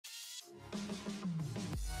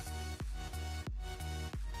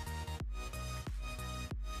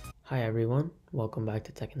Hi everyone, welcome back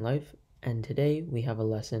to TekkinLife, and today we have a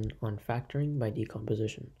lesson on factoring by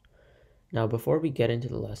decomposition. Now before we get into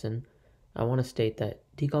the lesson, I want to state that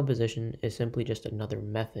decomposition is simply just another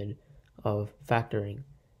method of factoring,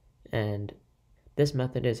 and this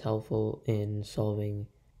method is helpful in solving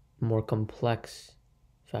more complex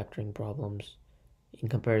factoring problems in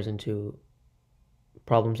comparison to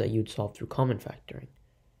problems that you'd solve through common factoring,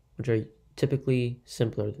 which are typically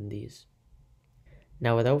simpler than these.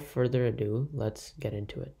 Now, without further ado, let's get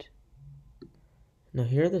into it. Now,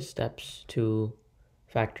 here are the steps to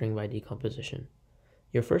factoring by decomposition.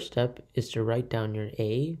 Your first step is to write down your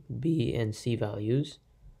A, B, and C values,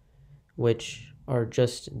 which are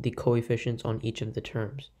just the coefficients on each of the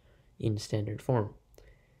terms in standard form.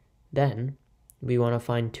 Then, we want to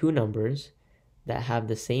find two numbers that have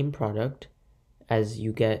the same product as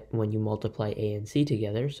you get when you multiply A and C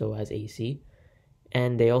together, so as AC,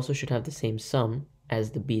 and they also should have the same sum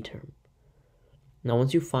as the B term. Now,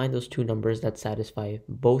 once you find those two numbers that satisfy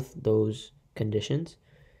both those conditions,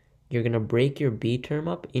 you're going to break your B term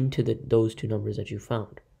up into those two numbers that you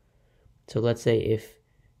found. So let's say if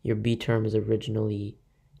your B term is originally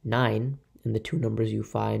 9 and the two numbers you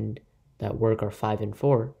find that work are 5 and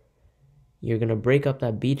 4, you're going to break up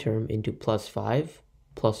that B term into plus 5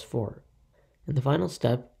 plus 4. And the final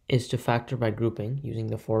step is to factor by grouping using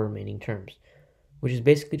the 4 remaining terms, which is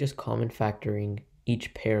basically just common factoring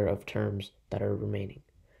each pair of terms that are remaining.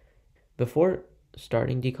 Before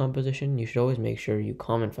starting decomposition, you should always make sure you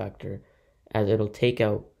common factor, as it'll take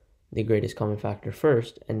out the greatest common factor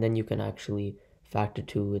first, and then you can actually factor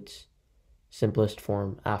to its simplest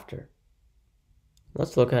form after.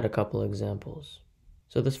 Let's look at a couple examples.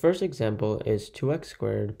 So this first example is 2x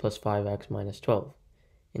squared plus 5x minus 12,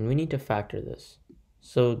 and we need to factor this.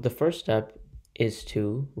 So the first step is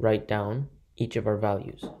to write down each of our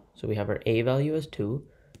values. So we have our A value as 2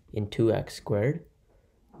 in 2x squared,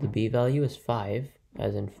 the B value is 5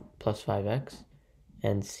 as in plus 5x,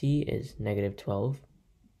 and C is negative 12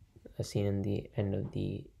 as seen in the end of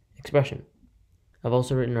the expression. I've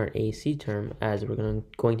also written our AC term as we're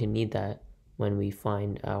going to need that when we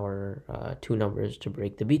find our two numbers to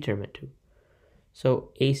break the B term into.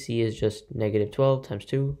 So AC is just negative 12 times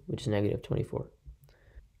 2, which is negative 24.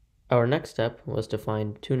 Our next step was to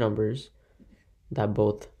find two numbers that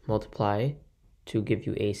both multiply to give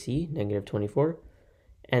you AC, negative 24,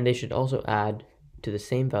 and they should also add to the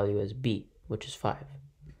same value as B, which is 5.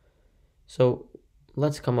 So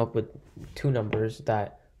let's come up with two numbers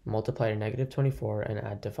that multiply to negative 24 and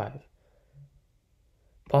add to 5.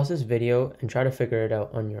 Pause this video and try to figure it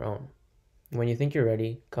out on your own. When you think you're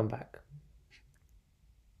ready, come back.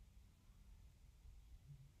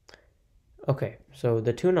 Okay, so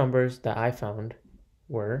the two numbers that I found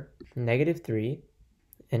were negative 3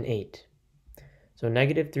 and 8. So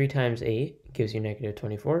negative 3 times 8 gives you negative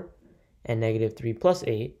 24, and negative 3 plus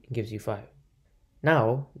 8 gives you 5.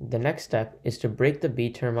 Now, the next step is to break the B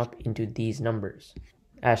term up into these numbers,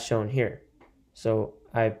 as shown here. So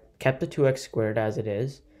I've kept the 2x squared as it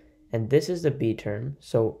is, and this is the B term,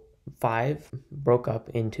 so 5 broke up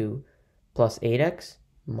into plus 8x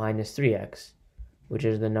minus 3x, which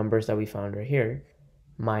is the numbers that we found right here,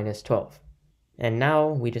 minus 12. And now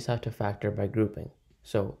we just have to factor by grouping.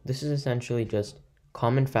 So this is essentially just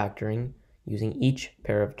common factoring using each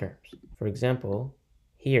pair of terms. For example,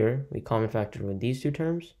 here we common factored with these two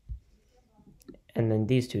terms and then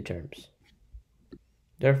these two terms.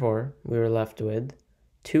 Therefore, we were left with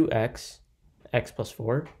 2x, x plus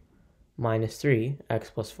 4, minus 3, x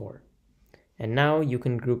plus 4. And now you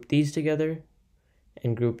can group these together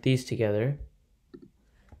and group these together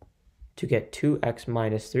to get 2x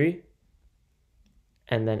minus 3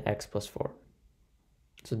 and then x plus 4.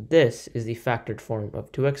 So this is the factored form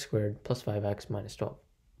of 2x squared plus 5x minus 12.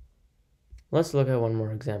 Let's look at one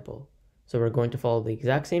more example. So we're going to follow the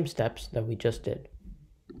exact same steps that we just did.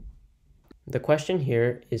 The question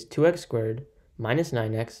here is 2x squared minus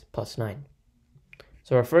 9x plus 9.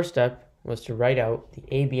 So our first step was to write out the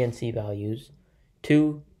A, B, and C values,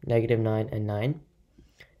 2, negative 9, and 9.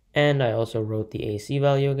 And I also wrote the AC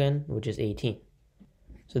value again, which is 18.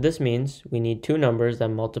 So this means we need two numbers that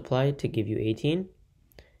multiply to give you 18,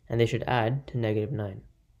 and they should add to negative 9.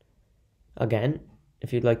 Again,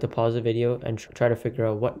 if you'd like to pause the video and try to figure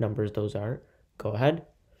out what numbers those are, go ahead.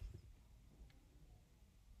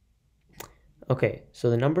 Okay, so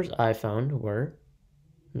the numbers I found were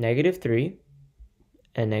negative 3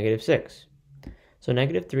 and negative 6. So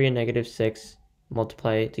negative 3 and negative 6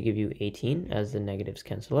 multiply to give you 18 as the negatives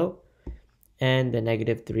cancel out, and the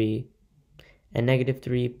negative 3 and negative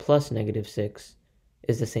 3 plus negative 6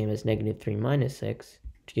 is the same as negative 3 minus 6,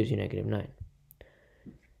 which gives you negative 9.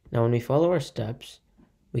 Now when we follow our steps,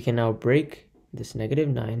 we can now break this negative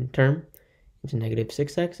 9 term into negative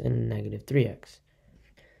 6x and negative 3x.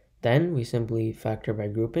 Then we simply factor by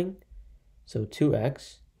grouping. So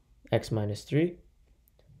 2x, x minus 3,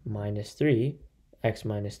 minus 3, x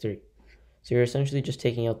minus 3. So you're essentially just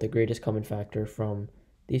taking out the greatest common factor from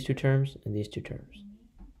these two terms and these two terms.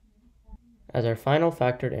 As our final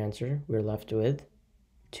factored answer, we're left with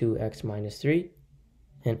 2x minus 3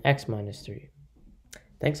 and x minus 3.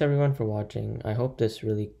 Thanks everyone for watching. I hope this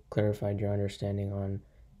really clarified your understanding on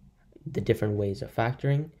the different ways of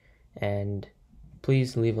factoring, and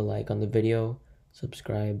please leave a like on the video,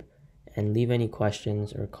 subscribe, and leave any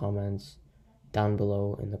questions or comments down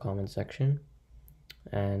below in the comment section.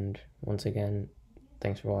 And once again,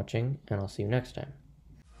 thanks for watching, and I'll see you next time.